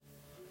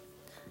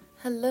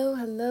Hello,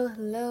 hello,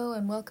 hello,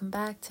 and welcome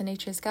back to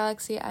Nature's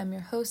Galaxy. I'm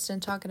your host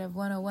and talkative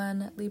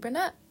 101, Libra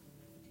Nut.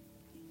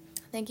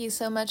 Thank you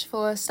so much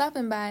for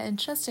stopping by and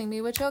trusting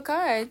me with your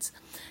cards.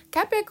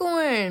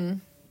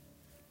 Capricorn!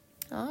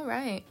 All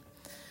right.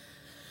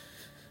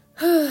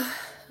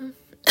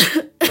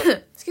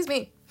 Excuse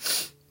me.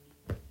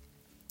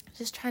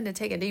 Just trying to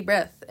take a deep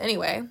breath.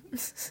 Anyway.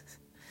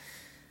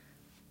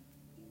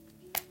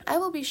 I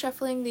will be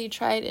shuffling the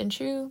tried and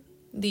true,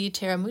 the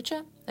Tarot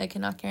Mucha. I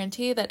cannot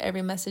guarantee that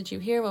every message you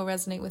hear will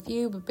resonate with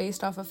you, but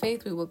based off of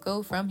faith, we will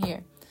go from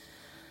here.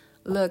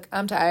 Look,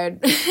 I'm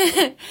tired.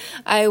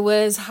 I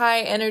was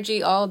high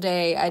energy all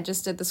day. I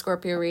just did the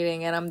Scorpio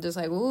reading, and I'm just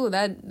like, ooh,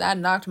 that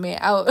knocked me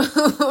out.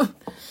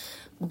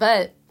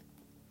 But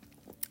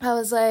I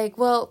was like,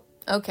 well,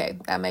 okay,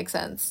 that makes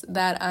sense.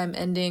 That I'm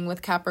ending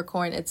with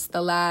Capricorn. It's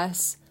the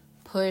last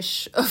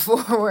push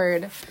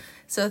forward.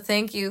 So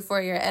thank you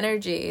for your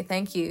energy.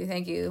 Thank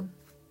you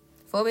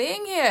for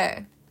being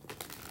here.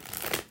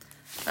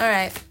 All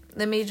right,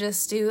 let me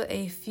just do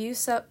a few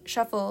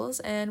shuffles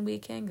and we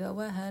can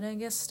go ahead and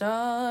get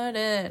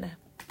started.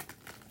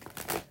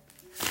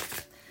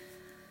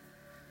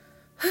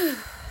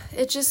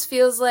 It just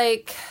feels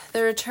like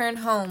the return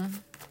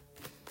home.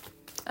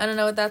 I don't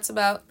know what that's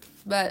about,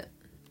 but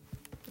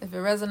if it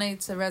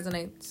resonates, it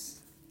resonates.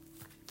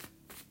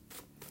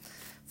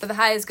 For the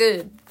high is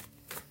good.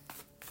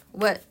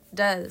 What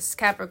does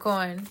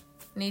Capricorn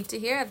need to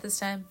hear at this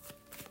time?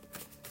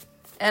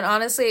 And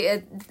honestly,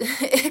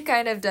 it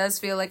kind of does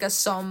feel like a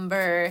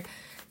somber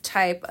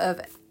type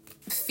of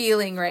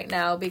feeling right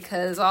now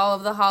because all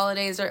of the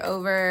holidays are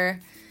over.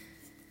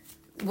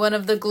 One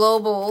of the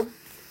global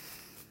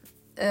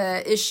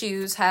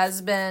issues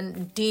has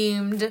been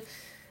deemed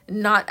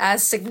not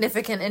as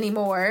significant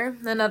anymore.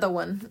 Another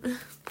one.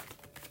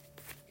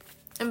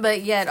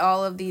 But yet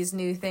all of these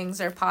new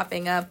things are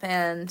popping up,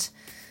 and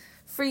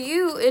for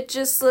you, it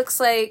just looks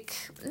like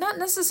not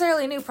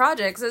necessarily new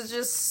projects.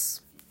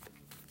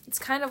 It's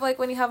kind of like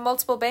when you have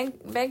multiple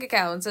bank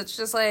accounts. It's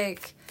just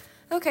like,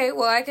 okay,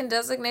 well, I can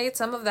designate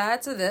some of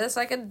that to this.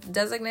 I can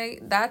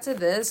designate that to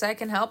this. I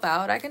can help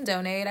out. I can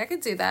donate. I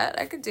could do that.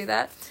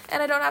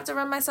 And I don't have to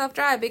run myself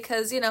dry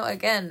because,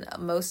 again,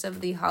 most of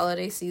the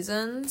holiday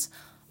seasons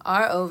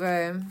are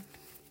over.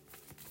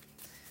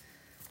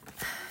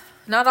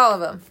 Not all of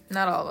them.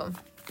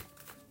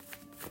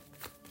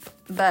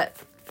 But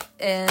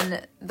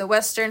in the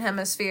Western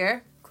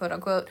Hemisphere, quote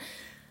unquote,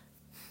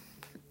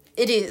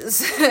 it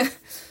is.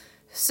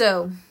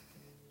 So,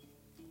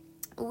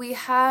 we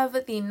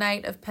have the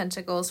Knight of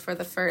Pentacles for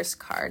the first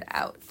card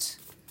out.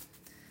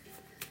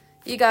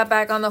 You got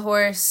back on the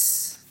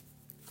horse.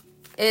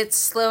 It's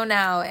slow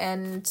now,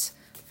 and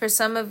for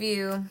some of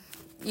you,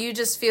 you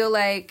just feel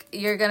like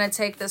you're going to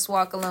take this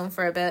walk alone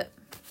for a bit.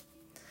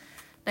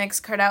 Next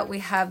card out, we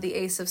have the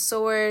Ace of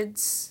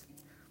Swords.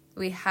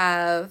 We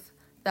have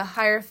the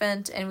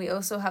Hierophant, and we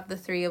also have the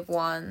Three of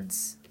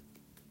Wands.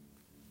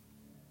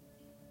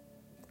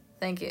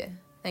 Thank you.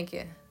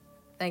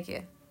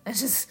 I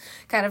just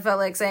kind of felt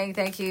like saying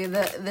thank you,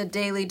 the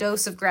daily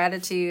dose of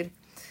gratitude.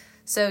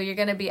 So you're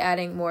going to be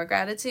adding more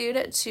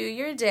gratitude to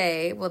your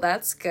day. Well,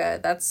 that's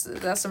good. That's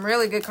some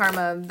really good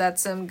karma.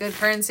 That's some good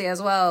currency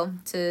as well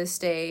to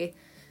stay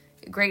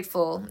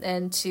grateful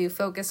and to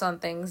focus on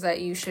things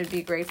that you should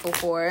be grateful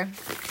for.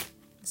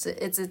 So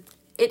it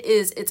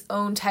is its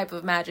own type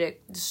of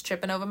magic. Just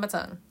tripping over my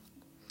tongue.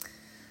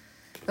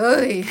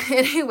 Oy.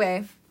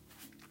 Anyway,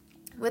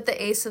 with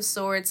the Ace of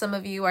Swords, some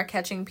of you are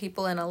catching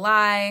people in a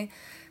lie.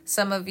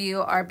 Some of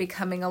you are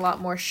becoming a lot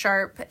more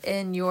sharp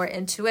in your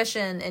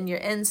intuition and your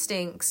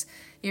instincts.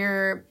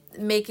 You're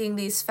making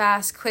these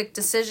fast, quick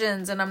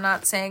decisions. And I'm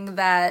not saying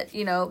that,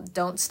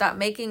 don't stop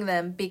making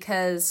them,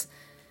 because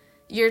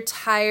you're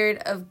tired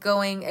of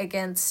going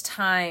against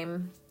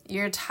time.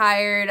 You're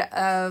tired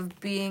of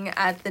being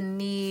at the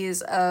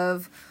knees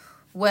of,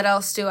 what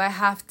else do I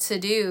have to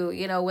do,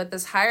 with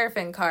this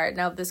Hierophant card?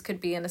 Now, this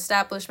could be an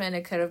establishment.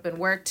 It could have been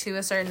work to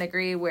a certain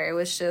degree where it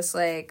was just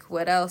like,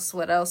 what else?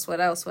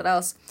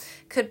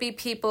 Could be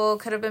people,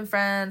 could have been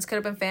friends, could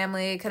have been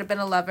family, could have been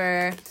a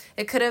lover.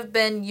 It could have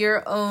been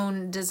your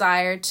own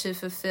desire to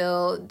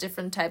fulfill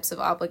different types of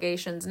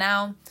obligations.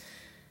 Now,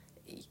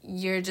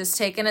 you're just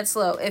taking it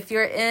slow. If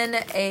you're in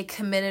a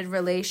committed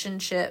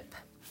relationship,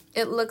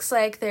 it looks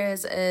like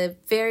there's a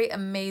very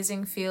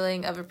amazing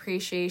feeling of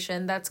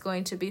appreciation that's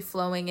going to be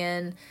flowing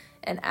in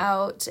and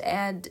out,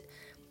 and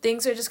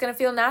things are just going to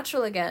feel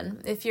natural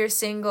again. If you're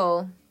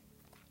single,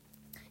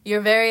 you're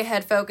very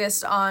head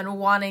focused on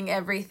wanting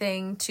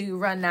everything to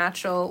run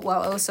natural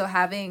while also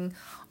having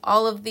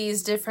all of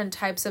these different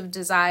types of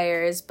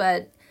desires,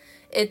 but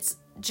it's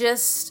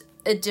just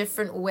a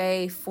different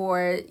way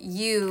for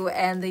you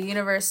and the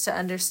universe to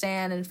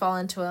understand and fall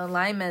into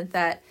alignment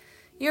that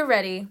you're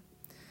ready.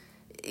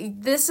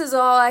 This is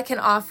all I can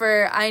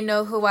offer. I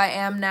know who I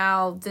am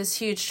now. This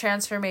huge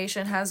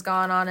transformation has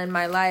gone on in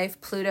my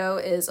life. Pluto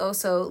is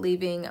also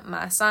leaving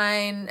my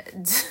sign.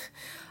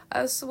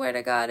 I swear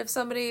to God, if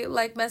somebody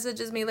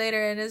messages me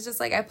later and it's just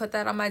like I put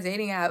that on my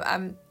dating app,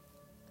 I'm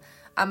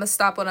gonna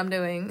stop what I'm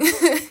doing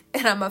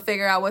and I'm gonna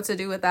figure out what to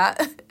do with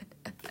that.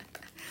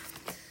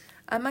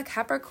 I'm a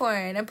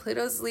Capricorn and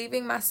Pluto's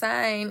leaving my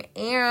sign.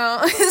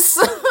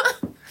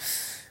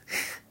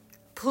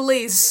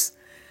 Please.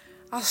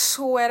 I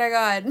swear to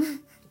God.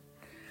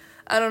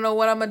 I don't know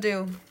what I'm gonna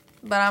do,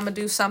 but I'm gonna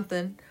do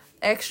something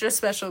extra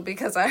special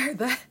because I heard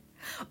that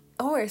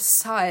or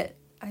saw it.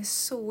 I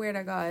swear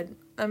to God.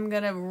 I'm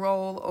gonna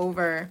roll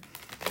over.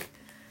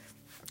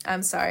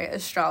 I'm sorry,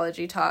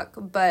 astrology talk,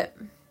 but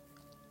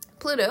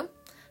Pluto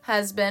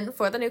has been,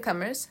 for the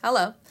newcomers,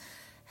 hello.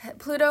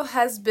 Pluto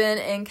has been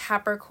in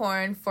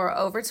Capricorn for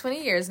over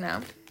 20 years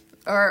now,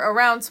 or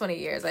around 20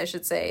 years, I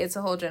should say. It's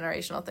a whole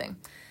generational thing.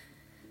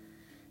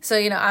 So,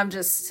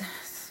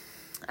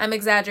 I'm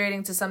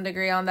exaggerating to some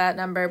degree on that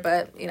number,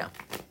 but,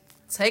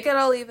 take it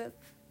or leave it.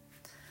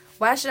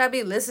 Why should I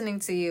be listening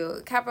to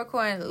you?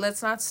 Capricorn,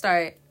 let's not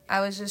start. I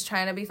was just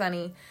trying to be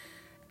funny.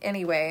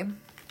 Anyway,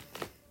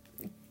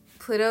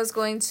 Pluto's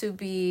going to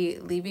be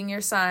leaving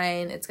your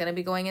sign. It's going to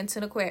be going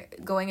into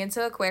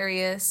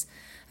Aquarius.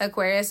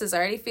 Aquarius is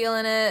already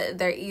feeling it.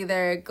 They're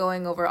either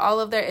going over all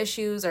of their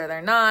issues or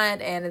they're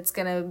not. And it's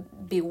going to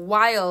be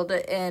wild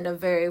in a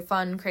very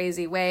fun,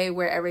 crazy way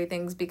where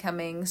everything's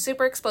becoming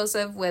super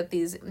explosive with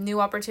these new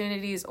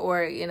opportunities,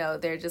 or,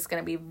 they're just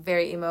going to be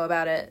very emo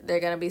about it. They're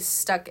going to be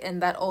stuck in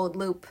that old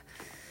loop.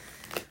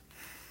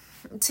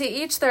 To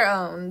each their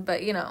own,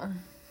 but, to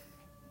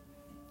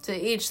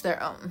each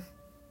their own.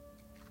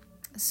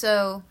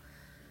 So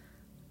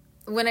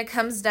when it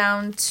comes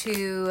down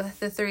to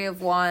the Three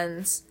of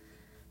Wands,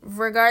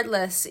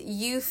 regardless,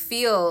 you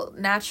feel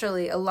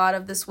naturally a lot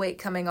of this weight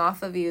coming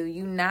off of you.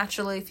 You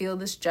naturally feel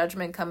this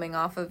judgment coming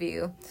off of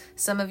you.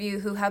 Some of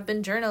you who have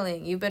been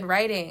journaling, you've been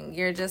writing,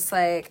 you're just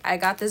like, I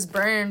got this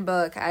burn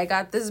book. I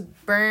got this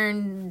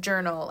burn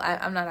journal.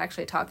 I'm not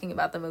actually talking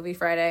about the movie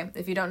Friday.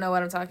 If you don't know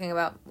what I'm talking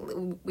about,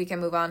 we can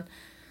move on.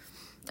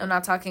 I'm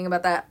not talking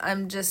about that.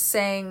 I'm just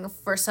saying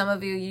for some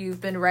of you, you've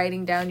been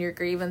writing down your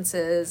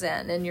grievances,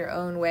 and in your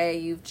own way,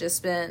 you've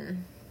just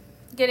been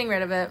getting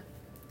rid of it.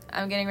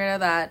 I'm getting rid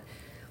of that.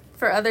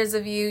 For others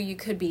of you, you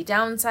could be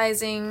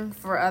downsizing.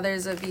 For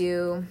others of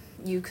you,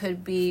 you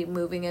could be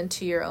moving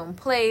into your own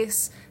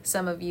place.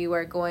 Some of you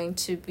are going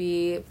to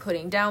be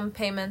putting down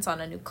payments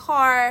on a new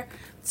car.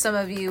 Some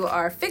of you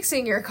are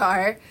fixing your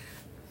car.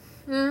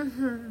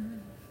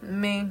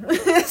 Me.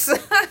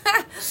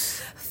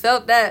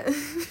 Felt that.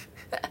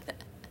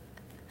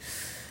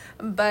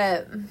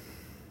 But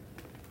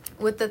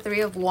with the Three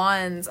of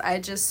Wands, I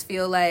just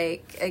feel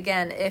like,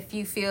 again, if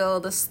you feel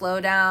the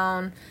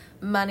slowdown,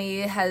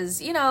 money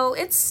has,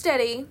 it's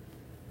steady.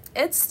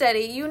 It's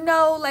steady.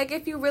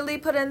 If you really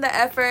put in the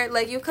effort,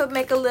 you could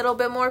make a little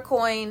bit more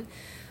coin,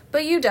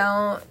 but you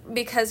don't,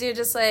 because you're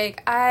just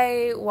like,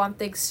 I want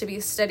things to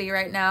be steady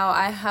right now.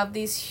 I have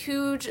these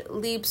huge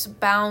leaps,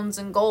 bounds,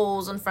 and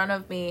goals in front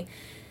of me,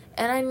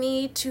 and I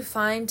need to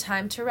find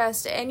time to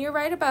rest. And you're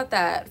right about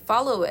that.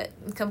 Follow it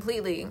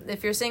completely.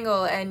 If you're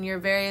single and you're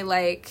very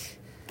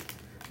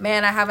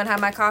man, I haven't had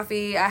my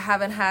coffee. I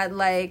haven't had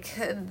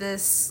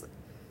this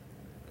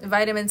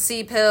vitamin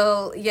C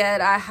pill yet.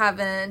 I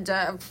haven't,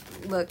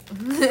 look,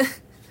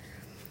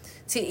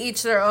 to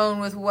each their own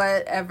with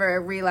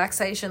whatever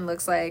relaxation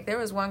looks like. There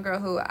was one girl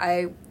who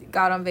I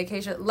got on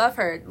vacation. Love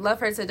her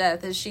to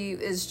death. She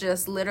is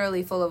just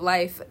literally full of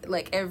life.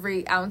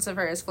 Every ounce of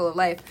her is full of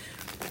life.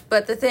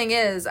 But the thing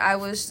is, I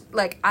was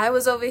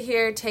over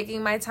here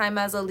taking my time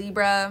as a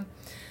Libra,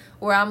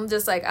 where I'm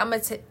just I'm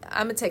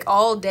gonna take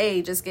all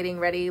day just getting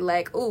ready.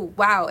 Ooh,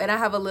 wow. And I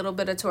have a little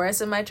bit of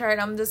Taurus in my chart.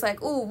 I'm just I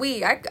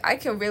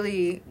can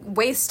really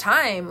waste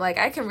time.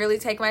 I can really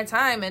take my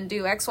time and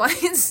do X, Y,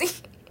 and Z.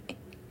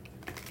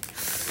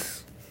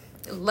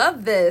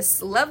 Love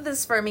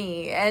this for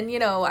me. And,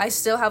 I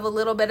still have a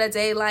little bit of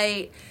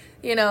daylight,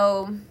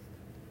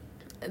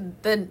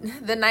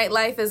 the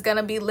nightlife is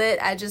gonna be lit.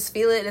 I just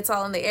feel it. It's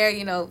all in the air,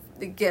 to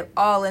get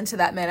all into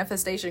that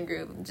manifestation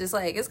groove. Just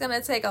it's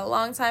gonna take a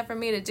long time for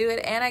me to do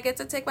it, and I get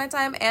to take my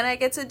time, and I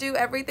get to do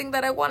everything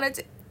that I wanted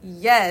to.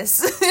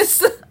 Yes.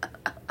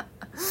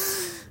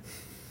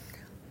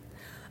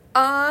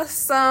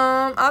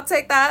 Awesome. I'll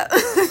take that.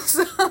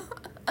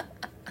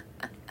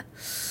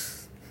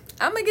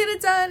 I'm gonna get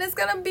it done. It's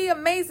gonna be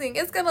amazing.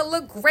 It's gonna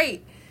look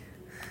great.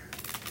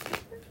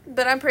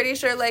 But I'm pretty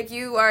sure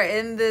you are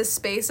in this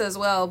space as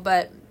well.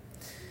 But,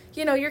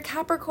 you're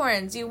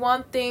Capricorns. You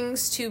want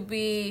things to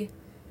be,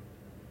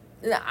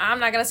 I'm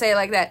not going to say it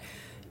like that.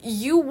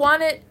 You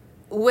want it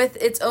with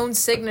its own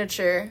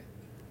signature.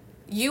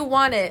 You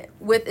want it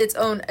with its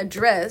own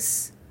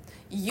address.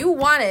 You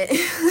want it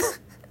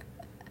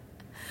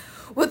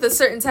with a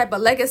certain type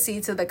of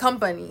legacy to the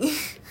company.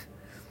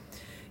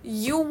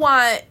 You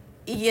want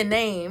your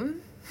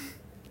name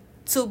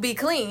to be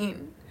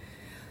clean.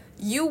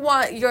 You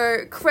want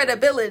your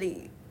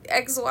credibility,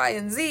 X, Y,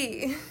 and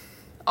Z,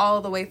 all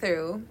the way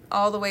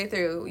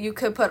through. You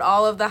could put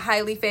all of the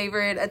highly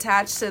favored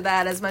attached to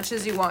that as much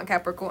as you want,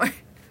 Capricorn.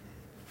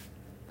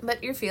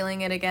 But you're feeling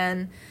it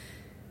again.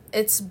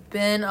 It's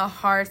been a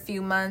hard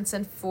few months,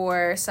 and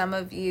for some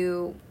of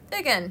you,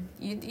 again,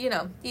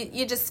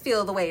 you just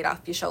feel the weight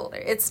off your shoulder.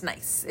 It's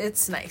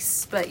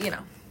nice, but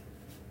yeah.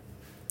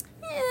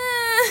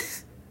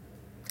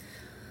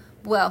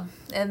 Well,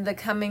 in the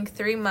coming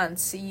 3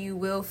 months, you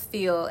will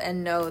feel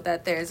and know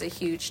that there's a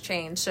huge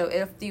change. So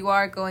if you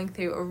are going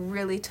through a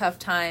really tough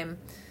time,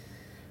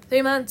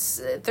 3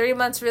 months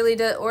really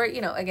does, or,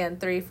 again,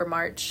 3 for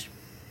March.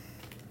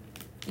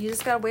 You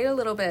just gotta wait a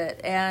little bit,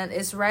 and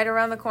it's right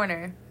around the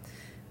corner.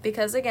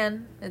 Because,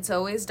 again, it's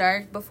always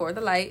dark before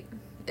the light.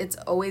 It's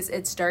always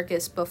its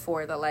darkest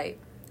before the light.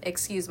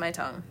 Excuse my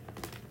tongue.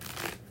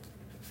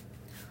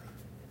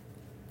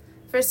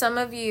 For some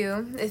of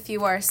you, if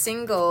you are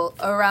single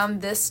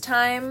around this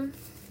time,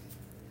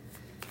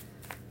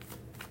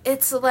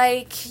 it's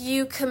like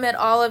you commit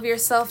all of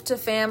yourself to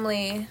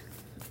family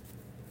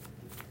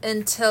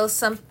until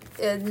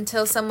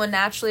someone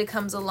naturally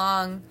comes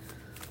along,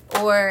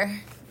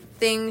 or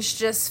things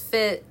just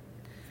fit.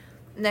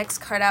 Next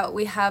card out,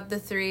 we have the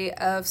 3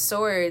 of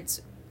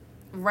Swords.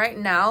 Right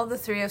now, the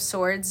 3 of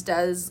Swords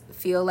does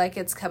feel like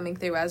it's coming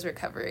through as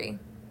recovery.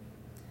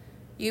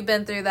 You've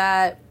been through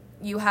that.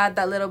 You had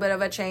that little bit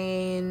of a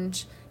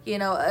change.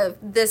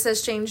 This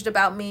has changed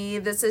about me.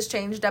 This has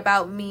changed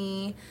about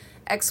me.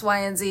 X, Y,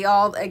 and Z,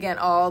 all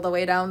the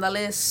way down the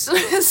list.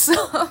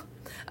 So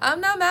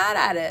I'm not mad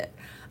at it.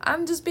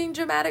 I'm just being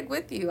dramatic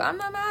with you. I'm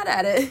not mad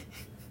at it.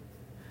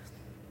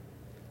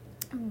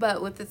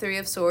 But with the 3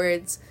 of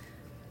Swords,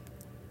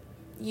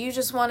 you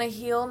just want to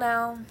heal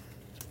now.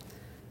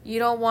 You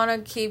don't want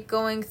to keep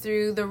going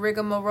through the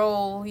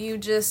rigmarole.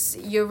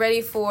 You're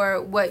ready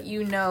for what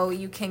you know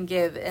you can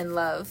give in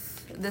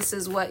love. This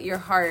is what your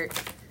heart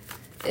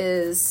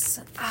is.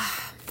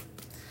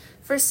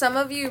 For some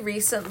of you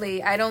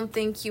recently, I don't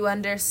think you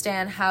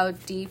understand how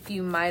deep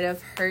you might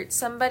have hurt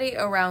somebody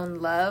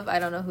around love. I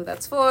don't know who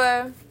that's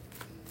for.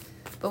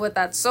 But with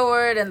that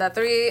sword and that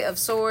 3 of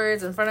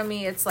Swords in front of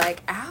me, it's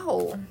like,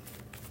 ow.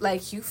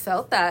 Like, you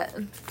felt that.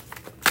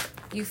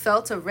 You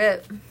felt a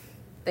rip.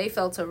 They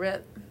felt a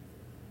rip.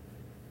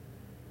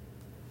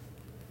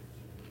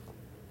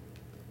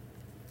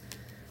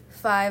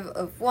 Five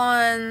of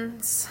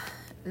Wands,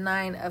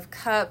 9 of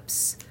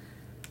Cups,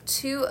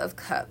 2 of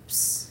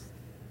Cups,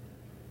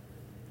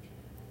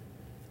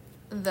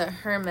 the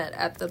Hermit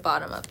at the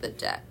bottom of the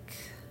deck.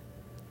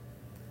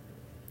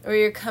 Or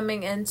you're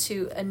coming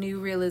into a new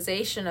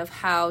realization of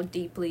how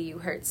deeply you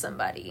hurt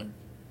somebody.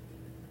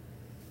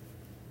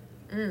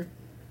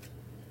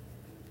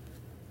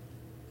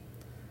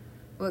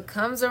 What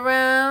comes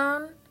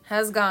around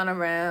has gone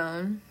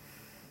around.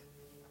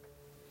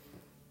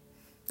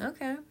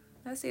 Okay.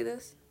 I see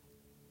this.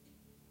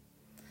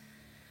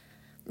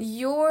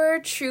 Your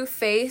true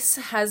face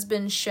has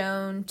been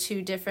shown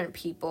to different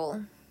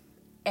people,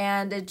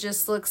 and it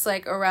just looks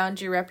like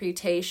around your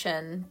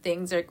reputation,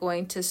 things are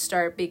going to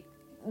start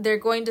they're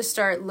going to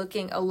start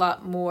looking a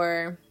lot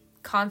more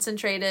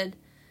concentrated.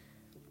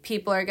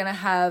 People are going to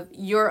have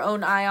your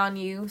own eye on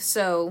you,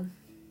 so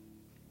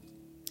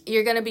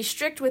you're going to be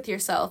strict with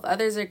yourself.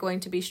 Others are going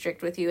to be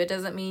strict with you. It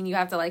doesn't mean you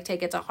have to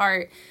take it to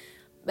heart.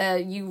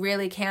 You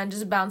really can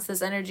just bounce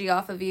this energy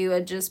off of you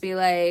and just be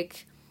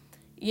like,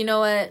 you know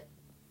what?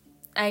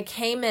 I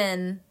came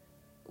in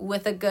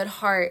with a good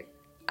heart.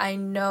 I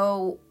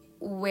know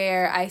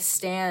where I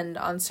stand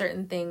on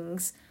certain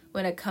things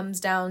when it comes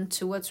down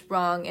to what's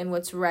wrong and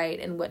what's right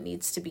and what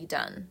needs to be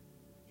done.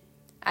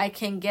 I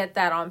can get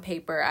that on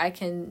paper. I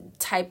can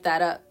type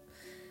that up.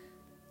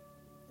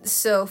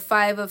 So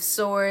 5 of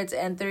Swords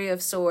and 3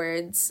 of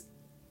Swords,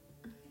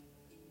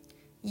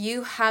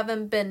 you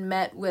haven't been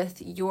met with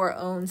your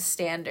own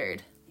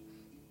standard.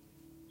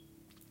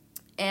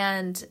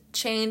 And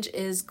change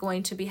is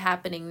going to be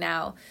happening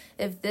now.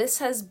 If this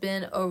has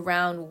been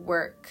around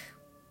work,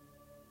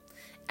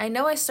 I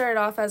know I started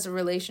off as a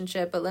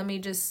relationship, but let me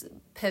just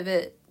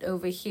pivot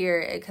over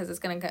here because it's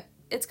going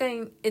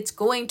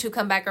to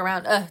come back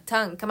around.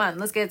 Tongue, come on,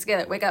 let's get it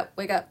together. Wake up.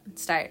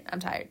 It's tired. I'm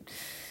tired.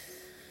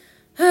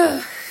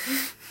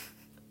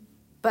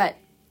 But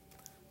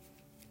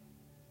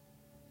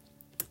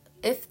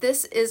if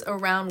this is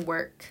around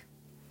work,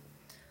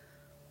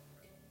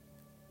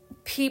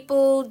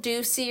 people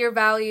do see your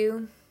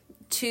value.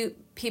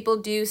 People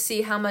do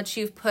see how much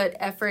you've put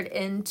effort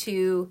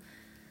into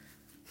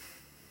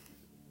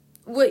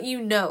what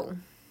you know.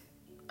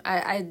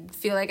 I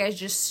feel like I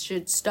just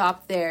should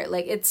stop there.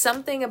 It's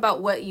something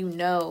about what you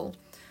know.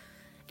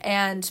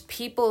 And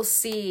people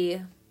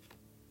see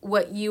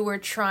what you were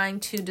trying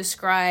to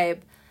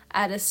describe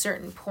at a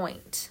certain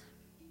point.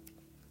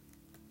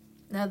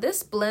 Now,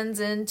 this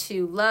blends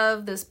into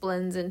love. This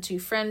blends into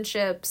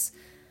friendships.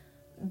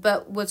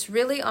 But what's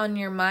really on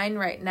your mind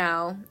right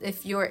now,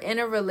 if you're in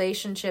a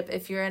relationship,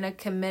 if you're in a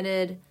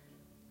committed,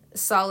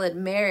 solid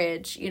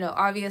marriage,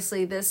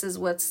 obviously this is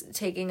what's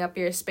taking up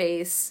your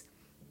space.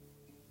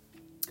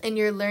 And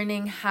you're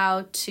learning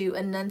how to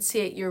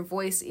enunciate your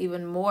voice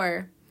even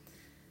more.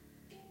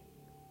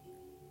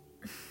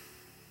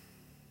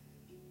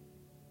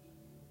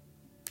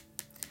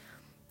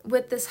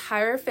 With this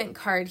Hierophant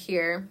card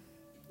here,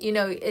 you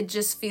know, it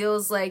just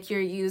feels like you're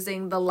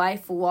using the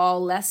life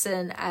wall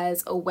lesson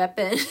as a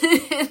weapon.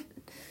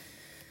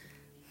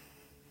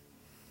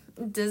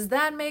 Does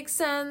that make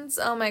sense?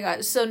 Oh my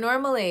gosh. So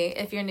normally,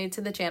 if you're new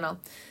to the channel,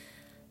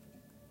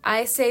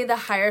 I say the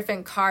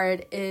Hierophant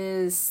card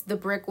is the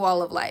brick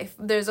wall of life.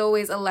 There's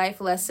always a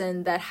life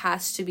lesson that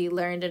has to be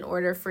learned in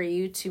order for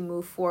you to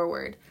move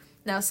forward.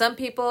 Now, some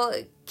people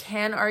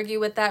can argue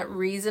with that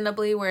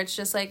reasonably, where it's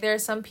just like there are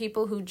some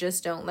people who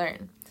just don't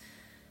learn.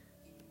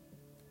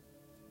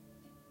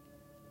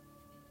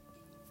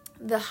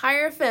 The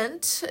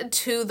Hierophant,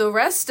 to the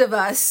rest of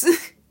us,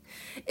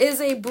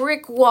 is a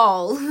brick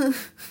wall.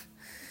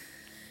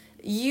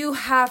 You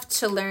have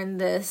to learn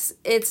this.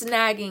 It's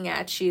nagging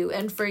at you.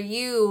 And for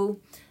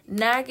you,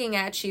 nagging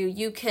at you,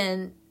 you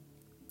can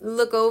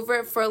look over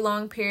it for a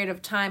long period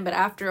of time. But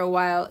after a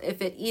while,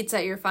 if it eats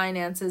at your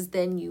finances,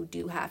 then you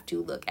do have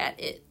to look at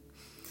it.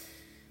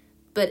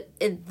 But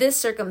in this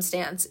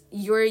circumstance,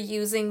 you're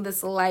using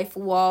this life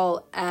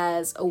wall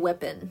as a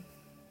weapon.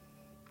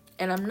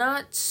 And I'm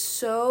not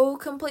so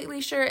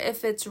completely sure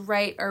if it's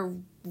right or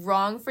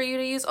wrong for you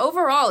to use.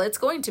 Overall, it's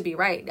going to be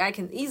right. I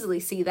can easily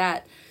see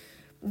that.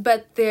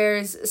 But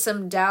there's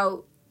some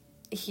doubt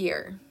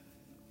here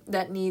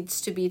that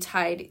needs to be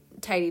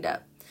tidied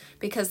up.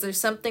 Because there's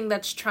something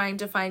that's trying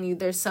to find you.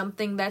 There's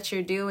something that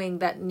you're doing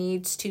that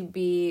needs to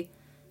be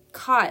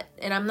caught.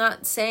 And I'm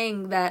not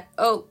saying that,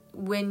 oh,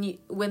 when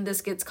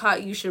this gets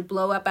caught, you should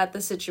blow up at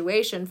the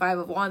situation, 5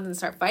 of Wands, and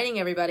start fighting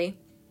everybody.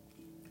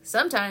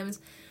 Sometimes,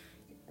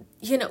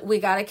 you know, we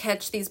got to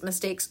catch these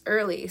mistakes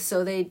early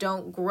so they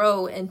don't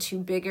grow into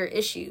bigger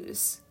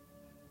issues.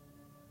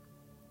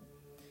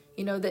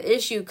 You know, the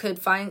issue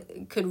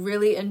could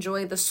really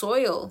enjoy the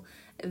soil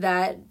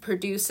that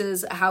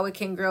produces how it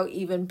can grow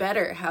even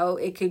better, how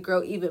it could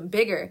grow even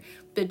bigger.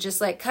 But just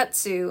like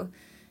Katsu,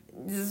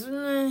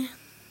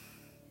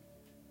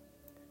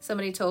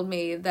 somebody told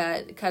me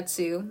that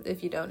Katsu,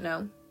 if you don't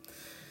know,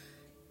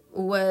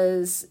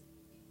 was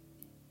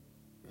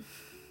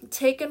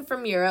taken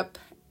from Europe.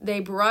 They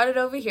brought it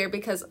over here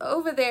because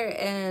over there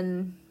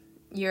in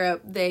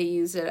Europe, they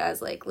use it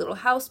as like little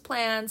house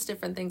plants,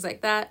 different things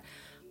like that.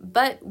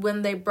 But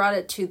when they brought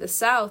it to the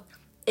south,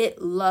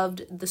 it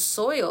loved the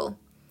soil.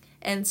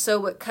 And so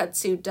what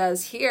Katsu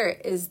does here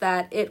is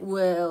that it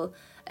will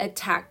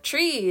attack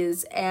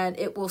trees and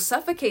it will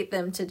suffocate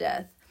them to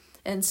death.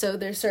 And so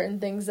there's certain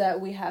things that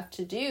we have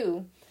to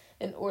do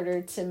in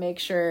order to make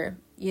sure,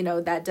 you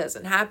know, that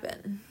doesn't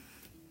happen.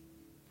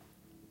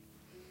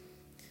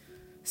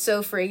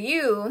 So for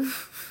you,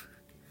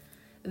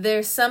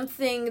 there's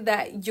something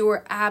that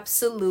you're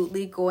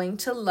absolutely going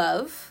to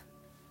love.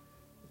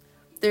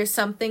 There's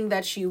something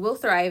that you will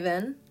thrive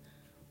in.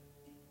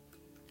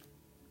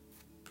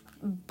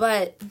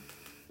 But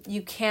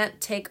you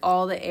can't take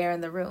all the air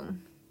in the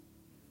room.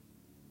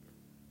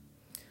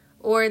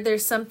 Or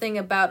there's something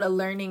about a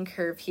learning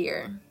curve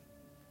here.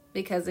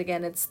 Because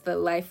again, it's the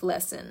life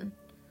lesson.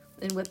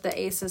 And with the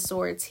Ace of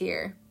Swords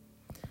here.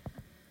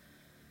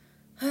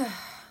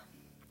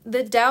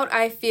 The doubt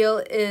I feel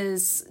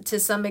is to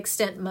some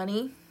extent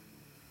money.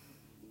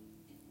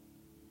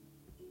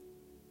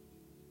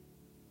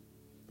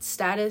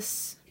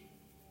 Status.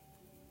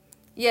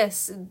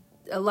 Yes,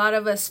 a lot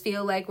of us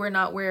feel like we're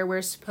not where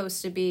we're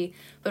supposed to be.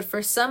 But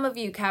for some of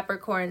you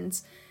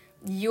Capricorns,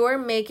 you're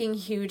making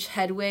huge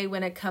headway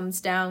when it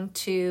comes down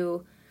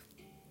to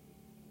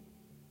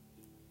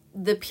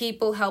the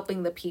people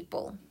helping the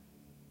people.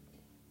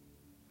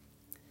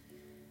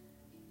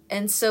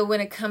 And so when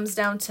it comes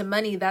down to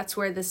money, that's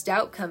where this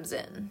doubt comes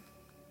in.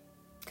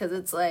 Because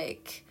it's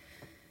like,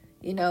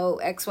 you know,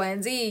 X, Y,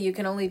 and Z, you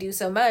can only do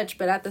so much.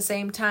 But at the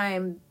same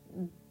time,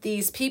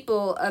 these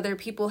people, other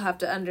people have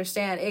to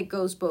understand it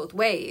goes both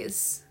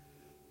ways.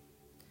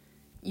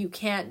 You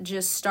can't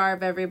just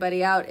starve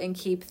everybody out and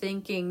keep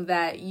thinking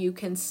that you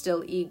can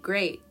still eat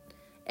great.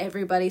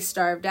 Everybody's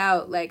starved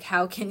out. Like,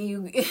 how can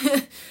you...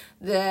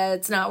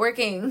 That's not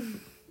working.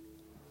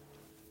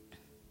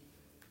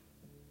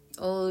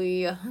 Oh,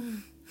 yeah.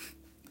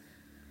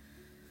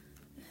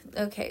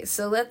 Okay,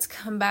 so let's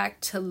come back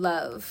to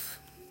love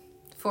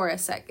for a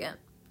second.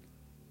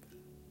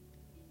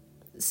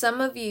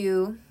 Some of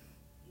you,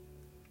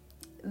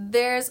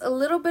 there's a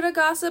little bit of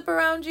gossip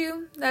around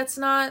you. That's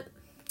not...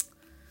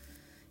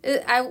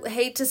 I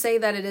hate to say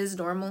that it is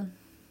normal.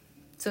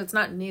 So it's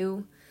not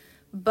new.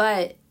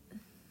 But,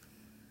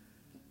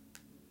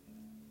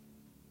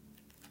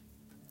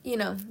 you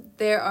know,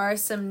 there are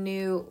some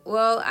new,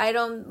 well, I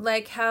don't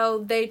like how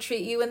they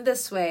treat you in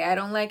this way. I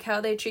don't like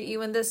how they treat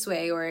you in this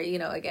way. Or, you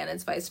know, again,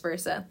 it's vice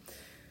versa.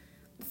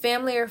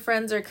 Family or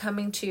friends are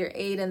coming to your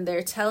aid and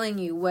they're telling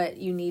you what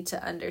you need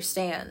to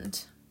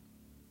understand.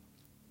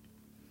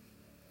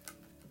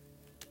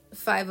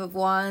 5 of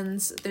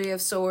Wands, 3 of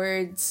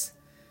Swords.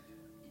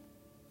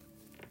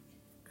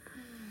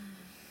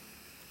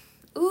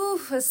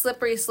 Ooh, a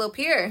slippery slope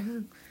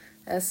here.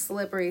 A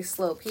slippery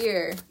slope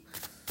here.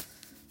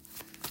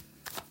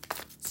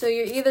 So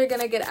you're either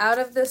going to get out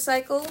of this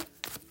cycle,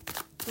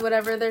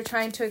 whatever they're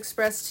trying to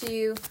express to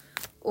you,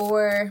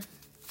 or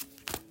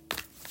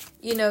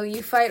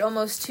You fight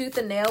almost tooth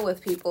and nail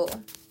with people.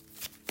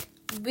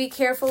 Be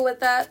careful with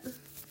that.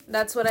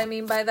 That's what I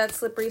mean by that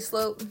slippery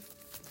slope.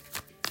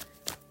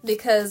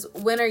 Because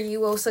when are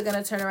you also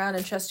going to turn around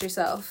and trust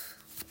yourself?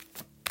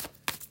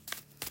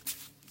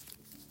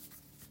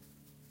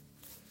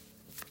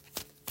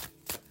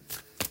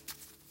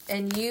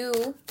 And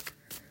you,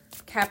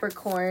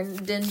 Capricorn,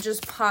 didn't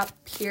just pop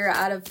here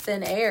out of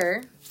thin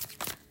air.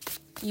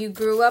 You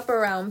grew up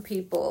around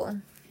people.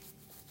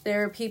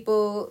 There are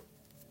people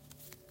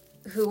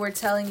who were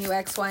telling you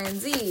X, Y, and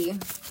Z.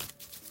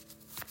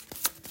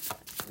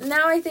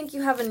 Now I think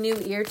you have a new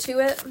ear to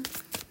it.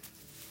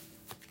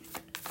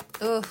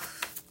 Ugh.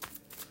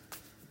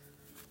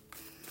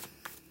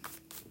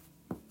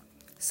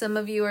 Some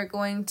of you are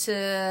going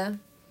to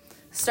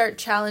start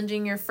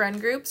challenging your friend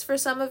groups for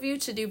some of you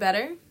to do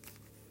better.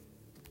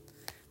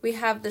 We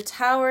have the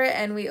Tower,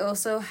 and we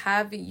also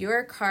have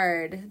your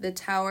card, the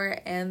Tower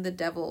and the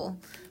Devil.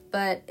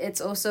 But it's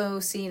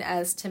also seen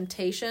as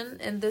temptation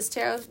in this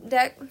tarot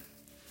deck.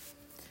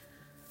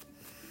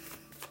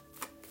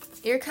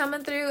 You're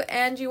coming through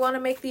and you want to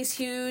make these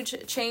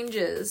huge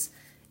changes.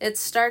 It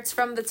starts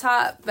from the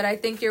top, but I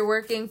think you're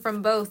working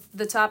from both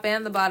the top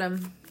and the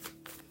bottom.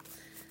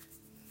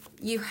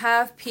 You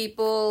have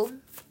people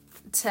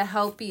to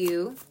help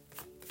you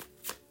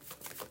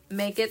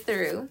make it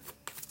through.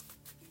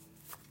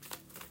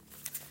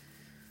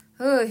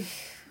 Ooh,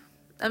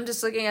 I'm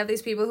just looking at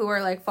these people who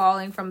are like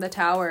falling from the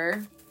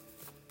tower.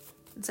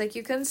 It's like,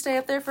 you couldn't stay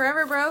up there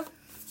forever, bro.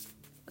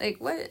 Like,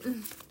 what?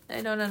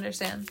 I don't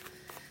understand.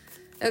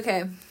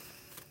 Okay.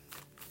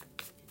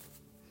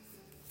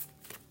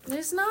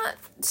 There's not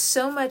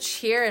so much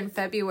here in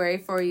February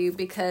for you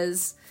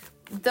because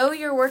though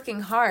you're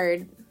working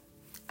hard,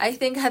 I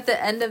think at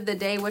the end of the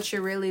day, what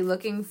you're really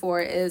looking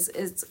for is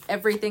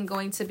everything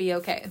going to be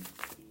okay?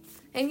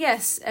 And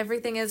yes,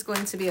 everything is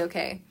going to be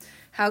okay.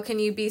 How can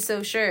you be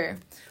so sure?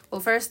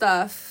 Well, first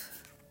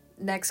off,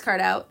 next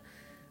card out,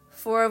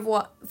 Four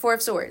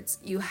of Swords.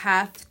 You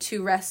have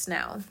to rest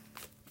now.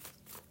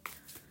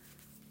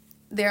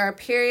 There are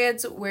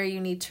periods where you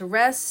need to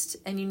rest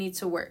and you need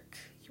to work.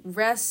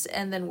 Rest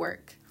and then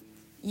work.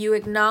 You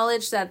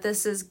acknowledge that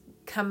this is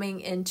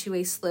coming into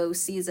a slow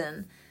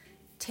season.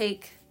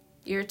 Take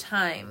your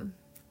time.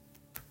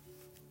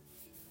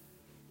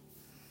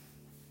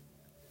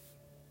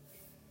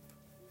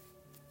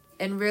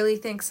 And really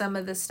think some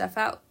of this stuff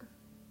out.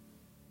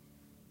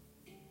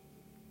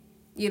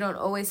 You don't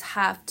always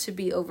have to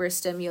be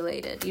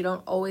overstimulated. You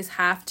don't always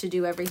have to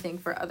do everything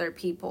for other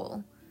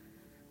people.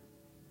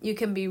 You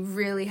can be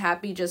really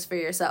happy just for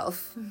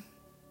yourself.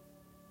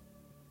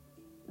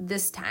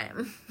 This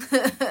time.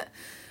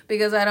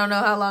 Because I don't know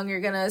how long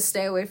you're going to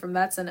stay away from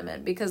that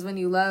sentiment. Because when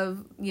you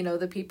love,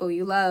 the people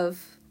you love,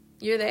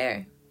 you're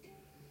there.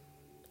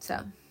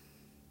 So.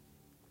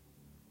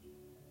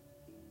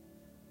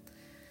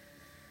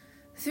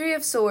 Three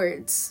of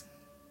Swords.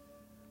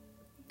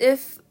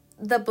 If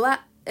a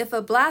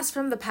blast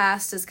from the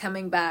past is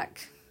coming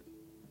back,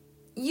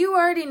 you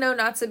already know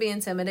not to be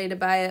intimidated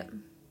by it.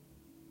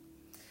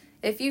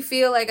 If you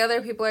feel like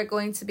other people are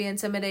going to be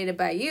intimidated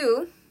by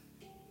you,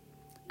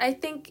 I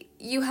think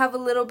you have a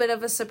little bit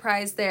of a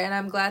surprise there, and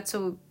I'm glad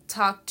to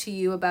talk to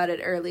you about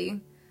it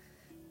early.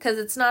 Because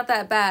it's not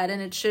that bad,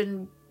 and it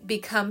shouldn't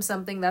become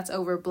something that's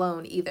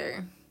overblown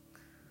either.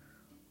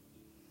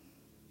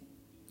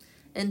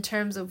 In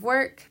terms of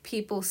work,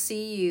 people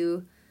see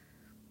you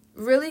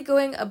really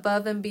going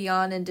above and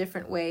beyond in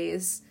different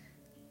ways.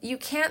 You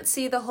can't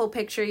see the whole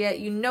picture yet.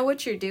 You know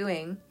what you're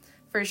doing,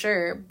 for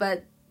sure,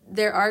 but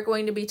there are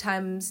going to be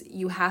times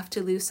you have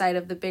to lose sight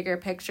of the bigger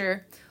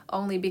picture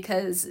only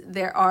because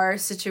there are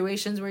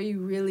situations where you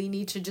really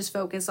need to just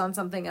focus on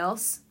something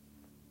else.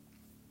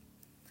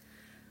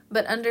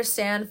 But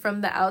understand from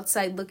the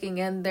outside looking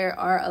in, there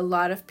are a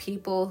lot of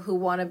people who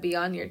want to be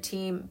on your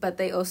team, but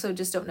they also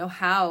just don't know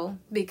how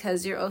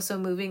because you're also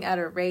moving at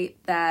a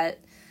rate that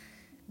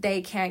they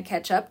can't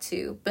catch up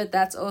to. But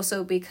that's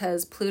also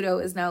because Pluto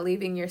is now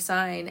leaving your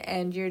sign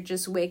and you're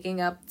just waking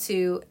up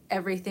to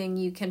everything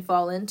you can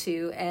fall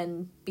into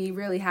and be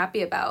really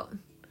happy about.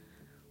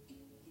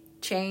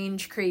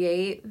 Change,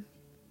 create,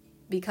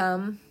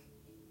 become.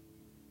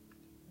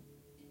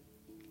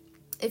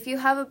 If you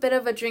have a bit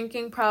of a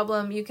drinking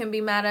problem, you can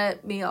be mad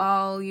at me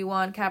all you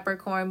want,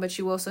 Capricorn, but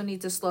you also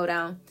need to slow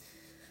down.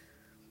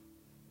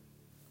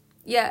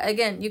 Yeah,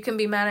 again, you can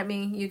be mad at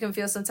me. You can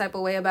feel some type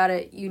of way about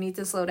it. You need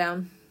to slow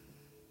down.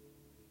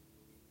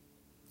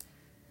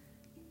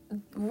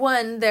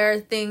 One, there are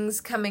things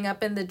coming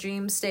up in the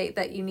dream state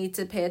that you need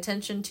to pay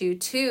attention to.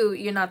 Two,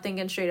 you're not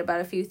thinking straight about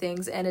a few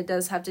things, and it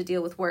does have to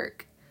deal with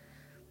work.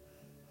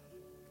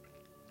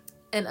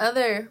 In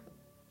other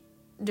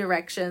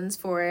directions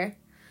for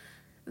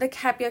the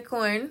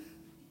Capricorn,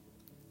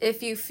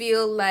 if you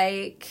feel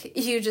like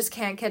you just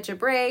can't catch a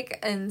break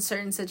in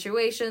certain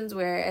situations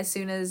where as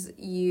soon as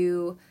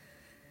you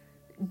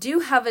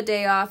do have a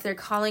day off, they're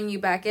calling you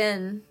back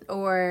in,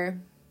 or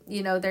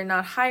They're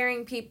not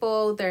hiring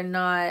people. They're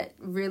not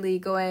really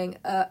going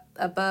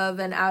above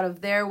and out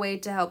of their way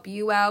to help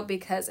you out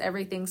because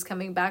everything's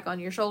coming back on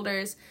your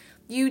shoulders.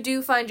 You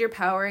do find your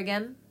power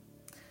again.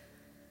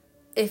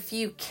 If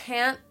you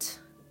can't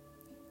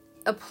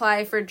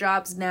apply for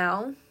jobs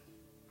now,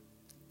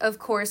 of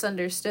course,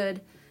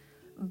 understood.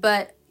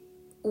 But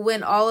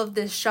when all of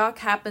this shock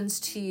happens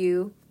to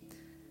you,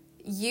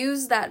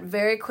 use that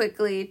very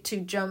quickly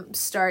to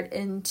jumpstart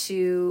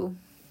into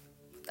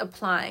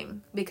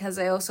applying, because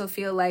I also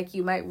feel like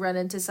you might run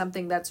into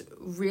something that's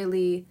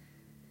really,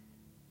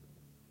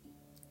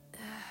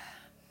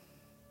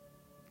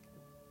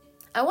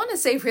 I want to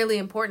say really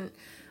important,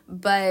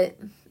 but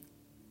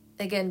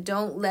again,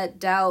 don't let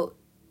doubt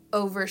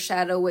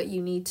overshadow what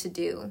you need to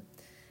do.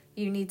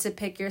 You need to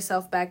pick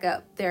yourself back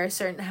up. There are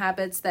certain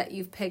habits that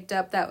you've picked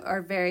up that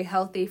are very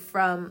healthy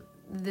from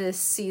this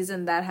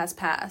season that has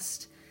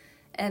passed.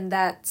 And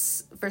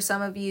that's, for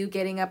some of you,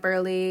 getting up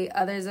early.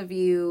 Others of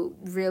you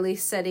really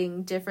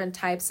setting different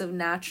types of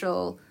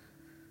natural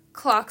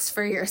clocks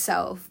for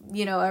yourself.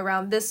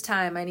 Around this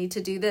time I need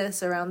to do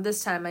this. Around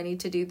this time I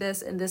need to do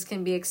this. And this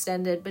can be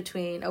extended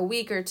between a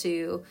week or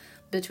two,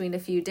 between a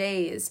few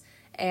days.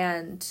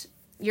 And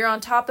you're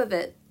on top of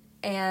it.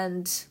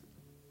 And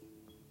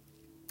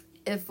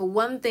if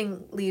one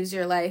thing leaves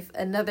your life,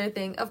 another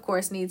thing, of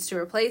course, needs to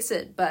replace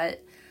it.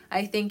 But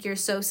I think you're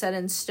so set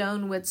in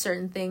stone with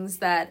certain things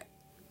that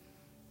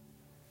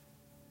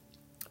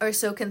are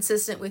so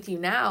consistent with you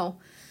now,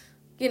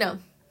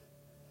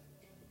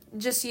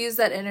 just use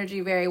that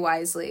energy very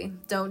wisely.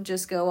 Don't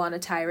just go on a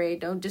tirade.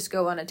 Don't just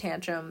go on a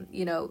tantrum.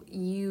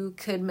 You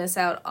could miss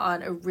out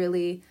on a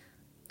really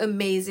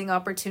amazing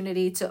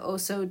opportunity to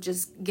also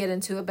just get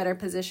into a better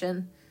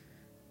position.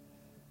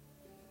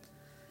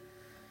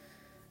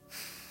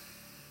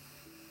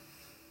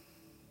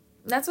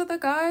 That's what the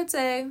cards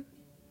say.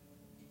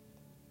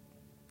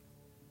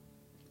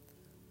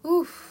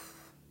 Oof.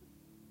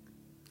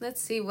 Let's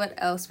see what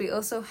else. We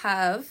also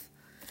have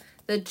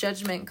the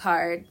Judgment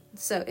card.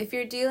 So if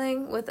you're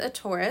dealing with a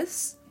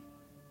Taurus,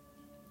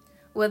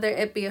 whether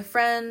it be a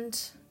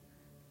friend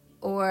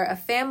or a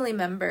family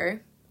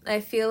member, I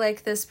feel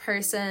like this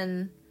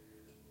person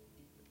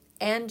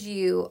and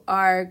you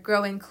are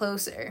growing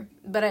closer.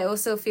 But I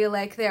also feel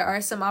like there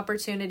are some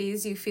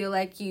opportunities you feel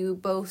like you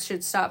both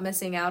should stop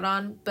missing out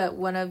on, but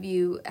one of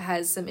you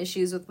has some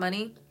issues with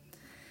money.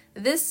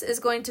 This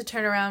is going to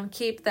turn around.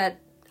 Keep that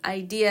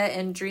idea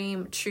and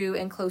dream true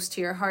and close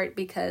to your heart,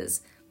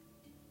 because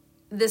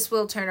this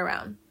will turn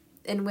around.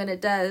 And when it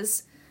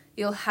does,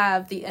 you'll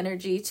have the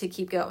energy to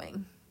keep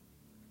going.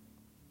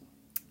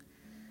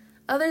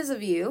 Others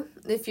of you,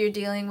 if you're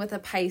dealing with a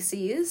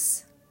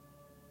Pisces,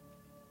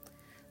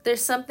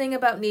 there's something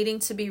about needing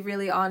to be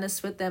really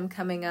honest with them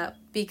coming up,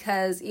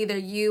 because either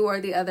you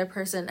or the other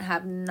person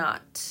have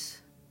not.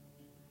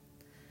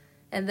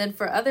 And then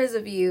for others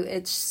of you,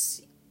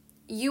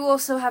 you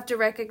also have to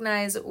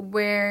recognize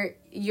where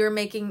you're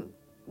making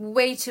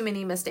way too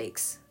many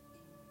mistakes.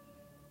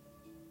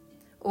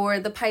 Or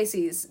the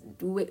Pisces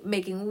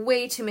making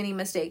way too many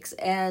mistakes,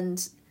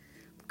 and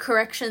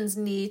corrections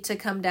need to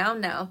come down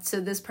now.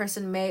 So this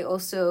person may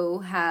also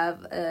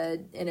have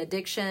an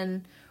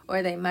addiction,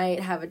 or they might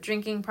have a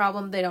drinking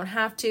problem. They don't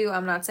have to.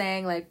 I'm not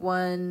saying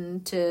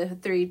 1 to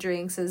 3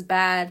 drinks is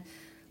bad,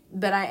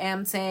 but I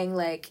am saying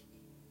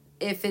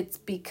if it's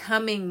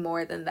becoming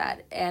more than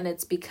that and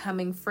it's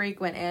becoming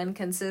frequent and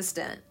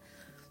consistent,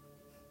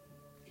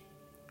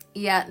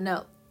 you're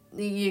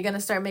going to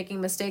start making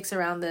mistakes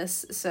around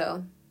this.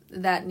 So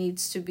that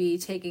needs to be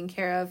taken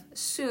care of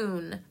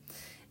soon.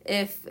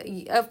 If,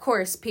 of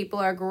course, people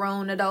are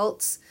grown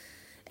adults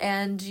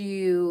and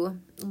you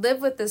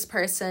live with this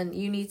person,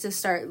 you need to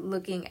start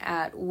looking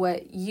at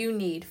what you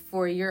need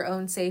for your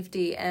own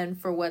safety and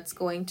for what's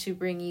going to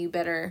bring you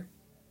better.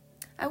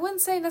 I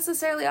wouldn't say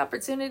necessarily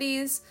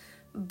opportunities,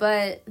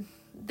 but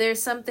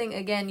there's something,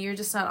 again, you're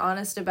just not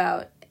honest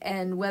about.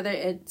 And whether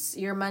it's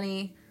your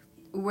money,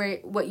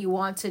 what you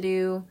want to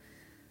do,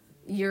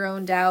 your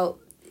own doubt,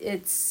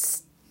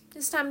 it's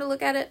time to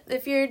look at it.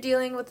 If you're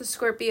dealing with a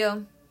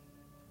Scorpio,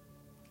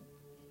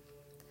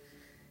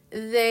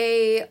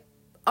 they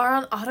are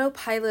on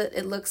autopilot,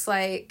 it looks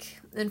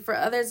like. And for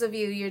others of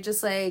you, you're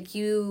just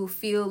you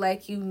feel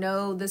like you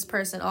know this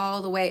person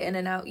all the way in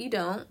and out. You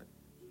don't.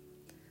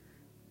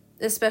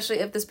 Especially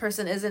if this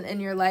person isn't in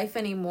your life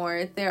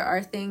anymore. There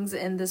are things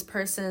in this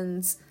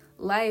person's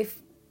life,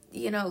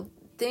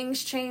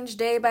 things change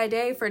day by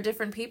day for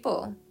different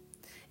people.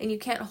 And you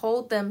can't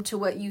hold them to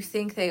what you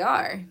think they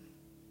are.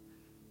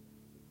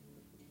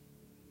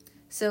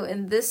 So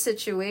in this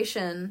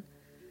situation,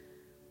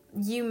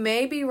 you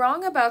may be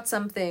wrong about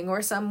something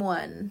or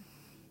someone,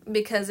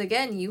 because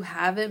again, you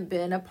haven't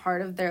been a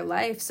part of their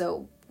life.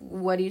 So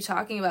what are you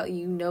talking about?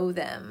 You know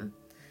them.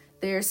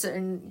 There are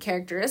certain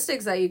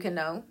characteristics that you can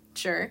know,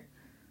 sure.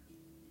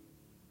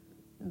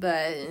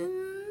 But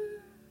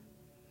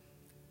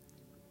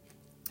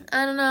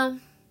I don't know.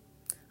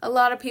 A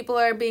lot of people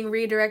are being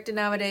redirected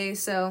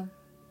nowadays, so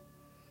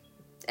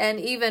And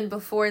even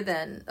before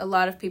then, a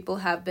lot of people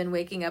have been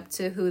waking up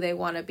to who they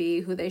want to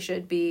be, who they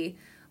should be,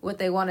 what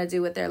they want to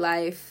do with their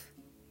life.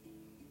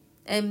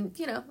 And,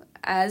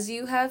 as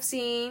you have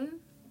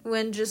seen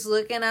when just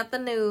looking at the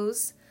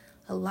news,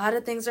 a lot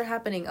of things are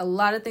happening. A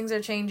lot of things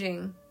are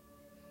changing.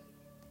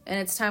 And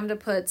it's time to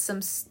put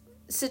some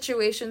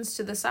situations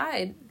to the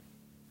side.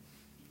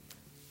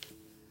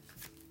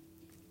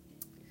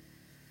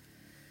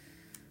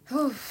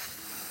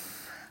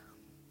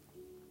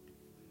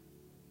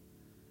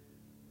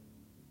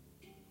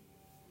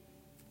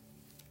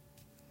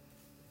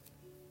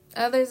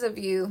 Others of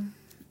you,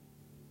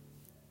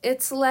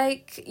 it's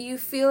like you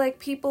feel like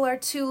people are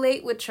too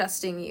late with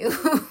trusting you,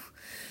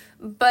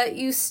 but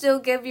you still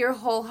give your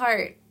whole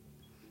heart.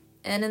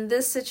 And in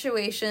this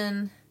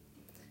situation,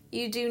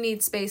 you do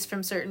need space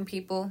from certain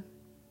people.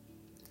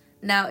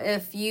 Now,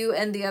 if you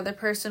and the other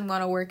person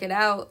want to work it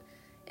out,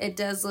 it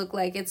does look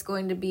like it's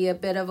going to be a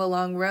bit of a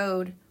long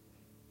road.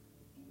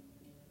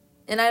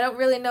 And I don't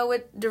really know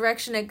what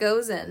direction it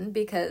goes in,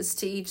 because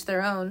to each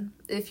their own.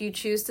 If you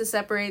choose to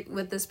separate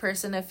with this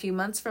person a few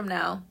months from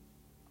now,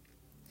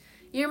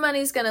 your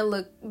money's going to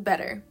look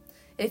better.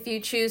 If you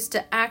choose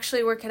to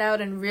actually work it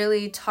out and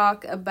really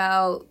talk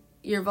about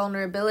your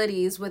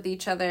vulnerabilities with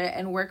each other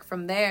and work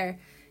from there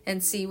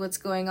and see what's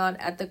going on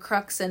at the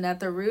crux and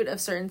at the root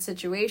of certain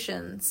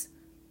situations,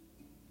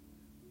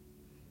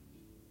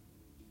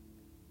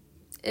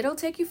 it'll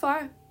take you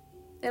far.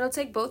 It'll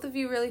take both of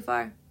you really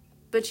far.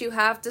 But you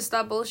have to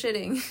stop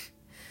bullshitting.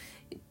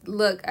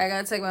 Look, I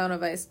gotta take my own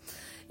advice.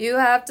 You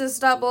have to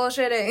stop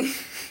bullshitting.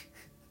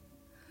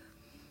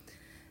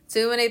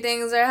 Too many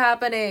things are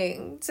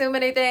happening. Too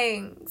many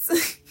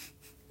things.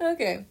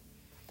 Okay.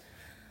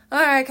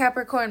 Alright,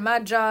 Capricorn, my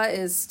jaw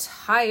is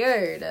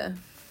tired.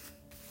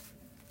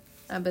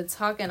 I've been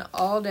talking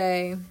all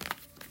day.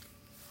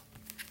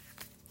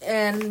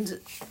 And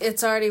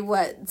it's already,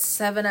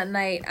 7 at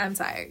night? I'm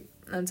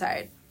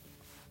tired.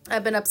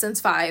 I've been up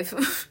since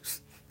 5.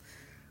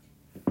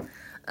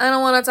 I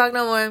don't want to talk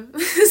no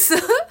more. So,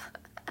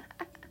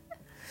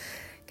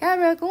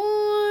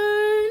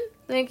 Capricorn,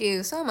 thank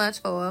you so much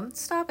for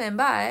stopping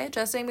by,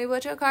 trusting me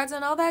with your cards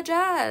and all that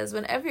jazz.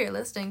 Whenever you're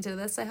listening to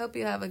this, I hope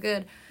you have a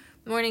good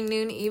morning,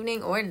 noon,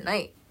 evening, or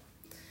night.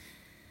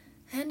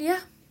 And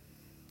yeah,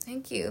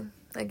 thank you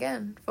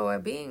again for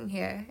being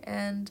here.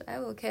 And I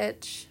will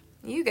catch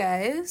you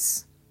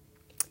guys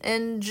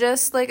in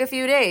just like a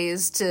few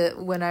days to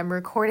when I'm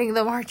recording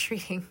the March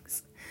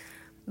readings.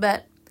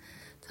 But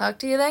talk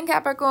to you then,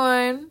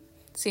 Capricorn.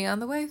 See you on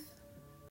the wave.